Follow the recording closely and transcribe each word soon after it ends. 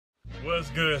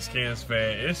What's good, Skins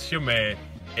fan? It's your man,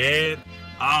 Ed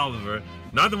Oliver.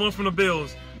 Not the one from the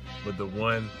Bills, but the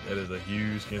one that is a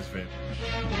huge Skins fan.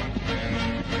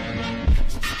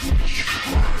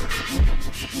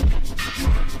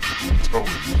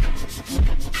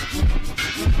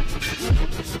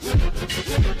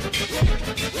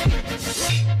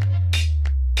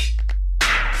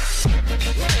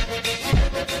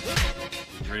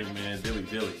 Drink, man,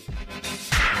 dilly.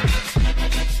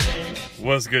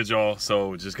 What's good, y'all?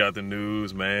 So just got the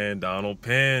news, man. Donald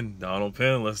Penn,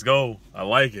 let's go. I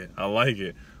like it.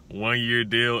 1 year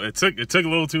deal. It took a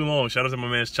little too long. Shout out to my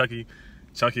man Chucky.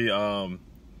 Chucky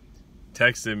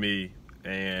texted me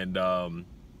and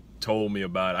told me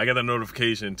about it. I got a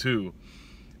notification too.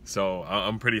 So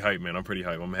I'm pretty hyped, man.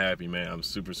 I'm happy, man. I'm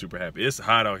super happy. It's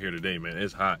hot out here today, man.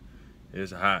 It's hot.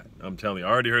 I'm telling you. I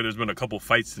already heard there's been a couple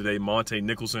fights today. Monte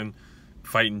Nicholson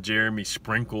fighting Jeremy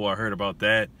Sprinkle. I heard about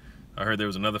that. I heard there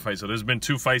was another fight. So there's been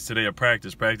 2 fights today at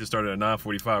practice. Practice started at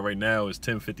 9:45. Right now it's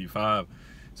 10:55.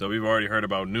 So we've already heard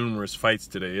about numerous fights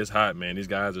today. It's hot, man. These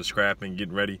guys are scrapping,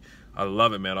 getting ready. I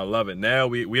love it, man. I love it. Now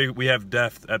we have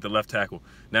depth at the left tackle.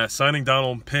 Now signing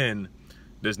Donald Penn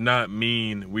does not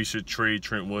mean we should trade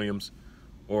Trent Williams,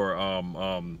 or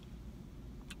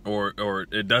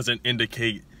it doesn't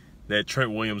indicate that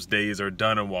Trent Williams' days are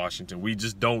done in Washington. We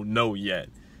just don't know yet.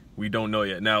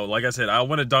 Now, like I said, I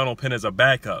wanted Donald Penn as a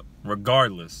backup,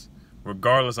 regardless. I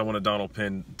wanted Donald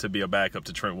Penn to be a backup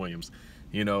to Trent Williams.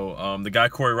 You know, the guy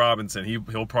Corey Robinson,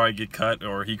 he'll probably get cut,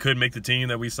 or he could make the team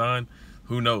that we signed.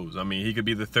 Who knows? I mean, he could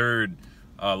be the 3rd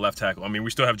left tackle. I mean,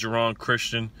 we still have Jerron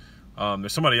Christian.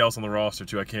 There's somebody else on the roster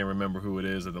too. I can't remember who it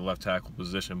is at the left tackle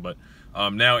position. But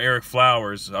now Eric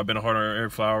Flowers. I've been hard on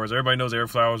Eric Flowers. Everybody knows Eric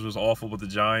Flowers was awful with the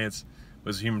Giants.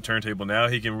 Was a human turntable. Now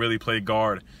he can really play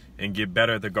guard and get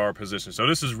better at the guard position. So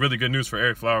this is really good news for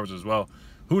Eric Flowers as well.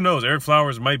 Who knows? Eric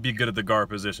Flowers might be good at the guard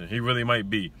position. He really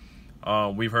might be.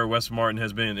 We've heard Wes Martin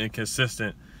has been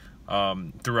inconsistent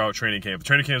throughout training camp.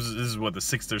 Training camp, this is what, the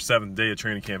 6th or 7th day of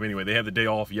training camp anyway. They had the day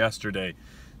off yesterday.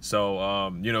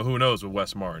 So, you know, who knows with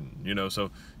Wes Martin, you know,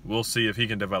 so we'll see if he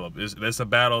can develop. It's a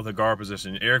battle at the guard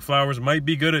position. Eric Flowers might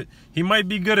be good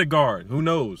at guard. Who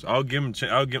knows? I'll give him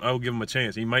a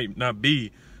chance. He might not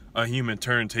be a human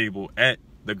turntable at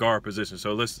the guard position.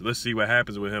 So let's see what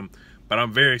happens with him. But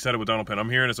I'm very excited with Donald Penn. I'm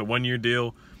hearing it's a 1 year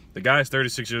deal. The guy's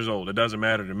 36 years old. It doesn't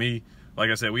matter to me. Like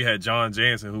I said, we had John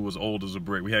Jansen, who was old as a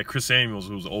brick. We had Chris Samuels,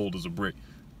 who was old as a brick.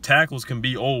 Tackles can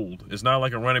be old. It's not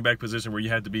like a running back position where you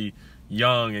have to be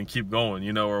young and keep going,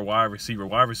 you know, or wide receiver.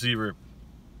 Wide receiver,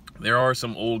 there are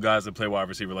some old guys that play wide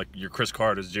receiver, like your Chris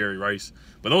Carter's, Jerry Rice.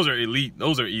 But those are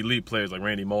elite players like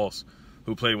Randy Moss,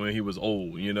 who played when he was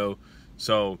old, you know.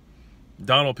 So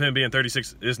Donald Penn being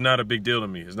 36 is not a big deal to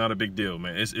me. It's not a big deal,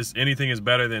 man. It's anything is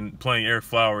better than playing Eric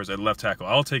Flowers at left tackle.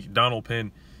 I'll take Donald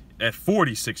Penn at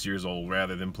 46 years old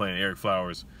rather than playing Eric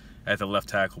Flowers at the left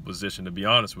tackle position, to be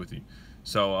honest with you.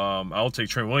 So I'll take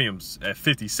Trent Williams at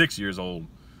 56 years old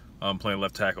playing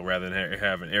left tackle rather than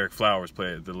having Eric Flowers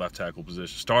play at the left tackle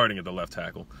position, starting at the left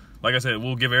tackle. Like I said,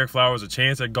 we'll give Eric Flowers a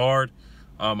chance at guard.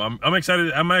 I'm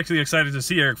excited. I'm actually excited to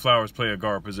see Eric Flowers play a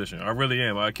guard position. I really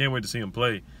am. I can't wait to see him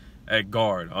play at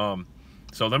guard.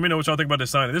 So let me know what y'all think about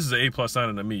this signing. This is an A+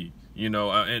 signing to me. You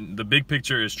know, and the big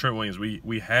picture is Trent Williams.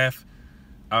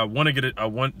 I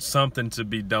want something to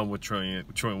be done with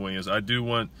Trent Williams. I do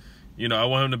want. You know, I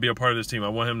want him to be a part of this team. I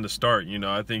want him to start. You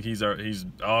know, I think he's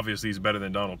obviously better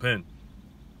than Donald Penn.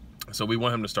 So we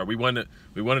want him to start. We want it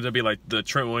to be like the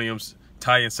Trent Williams,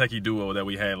 Ty Nsekhe duo that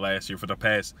we had last year for the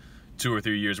past 2 or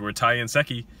 3 years, where Ty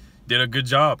Nsekhe did a good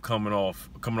job coming off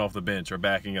the bench or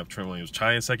backing up Trent Williams.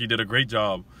 Ty Nsekhe did a great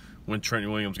job when Trent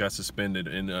Williams got suspended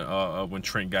and when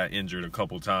Trent got injured a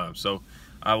couple times. So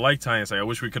I like Ty Nsekhe. I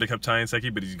wish we could have kept Ty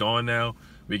Nsekhe, but he's gone now.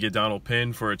 We get Donald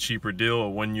Penn for a cheaper deal, a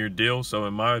 1 year deal. So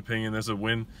in my opinion, that's a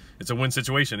win. It's a win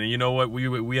situation. And you know what?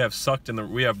 We have sucked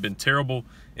we have been terrible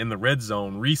in the red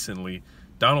zone recently.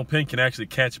 Donald Penn can actually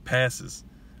catch passes.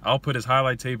 I'll put his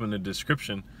highlight tape in the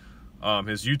description.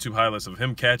 His YouTube highlights of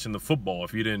him catching the football,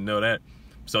 if you didn't know that.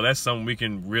 So that's something we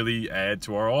can really add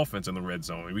to our offense in the red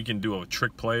zone. We can do a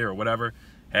trick play or whatever.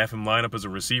 Have him line up as a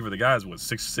receiver. The guy's what,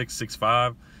 6'6",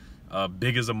 6'5".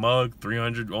 Big as a mug,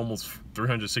 almost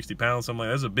 360 pounds, something like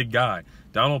that. That's a big guy.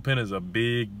 Donald Penn is a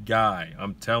big guy.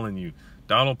 I'm telling you,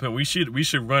 Donald Penn. We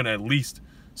should run at least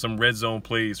some red zone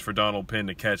plays for Donald Penn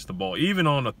to catch the ball. Even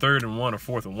on a 3rd and 1 or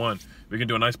 4th and 1, we can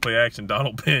do a nice play action.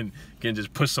 Donald Penn can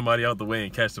just push somebody out the way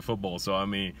and catch the football. So I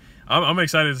mean, I'm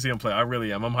excited to see him play. I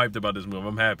really am. I'm hyped about this move.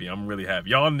 I'm happy. I'm really happy.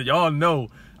 Y'all know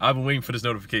I've been waiting for this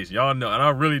notification. Y'all know, and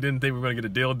I really didn't think we were gonna get a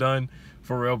deal done.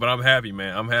 For real, but I'm happy,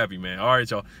 man. I'm happy, man. All right,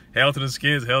 y'all. Hail to the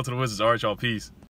Skins, hail to the Wizards. All right, y'all. Peace.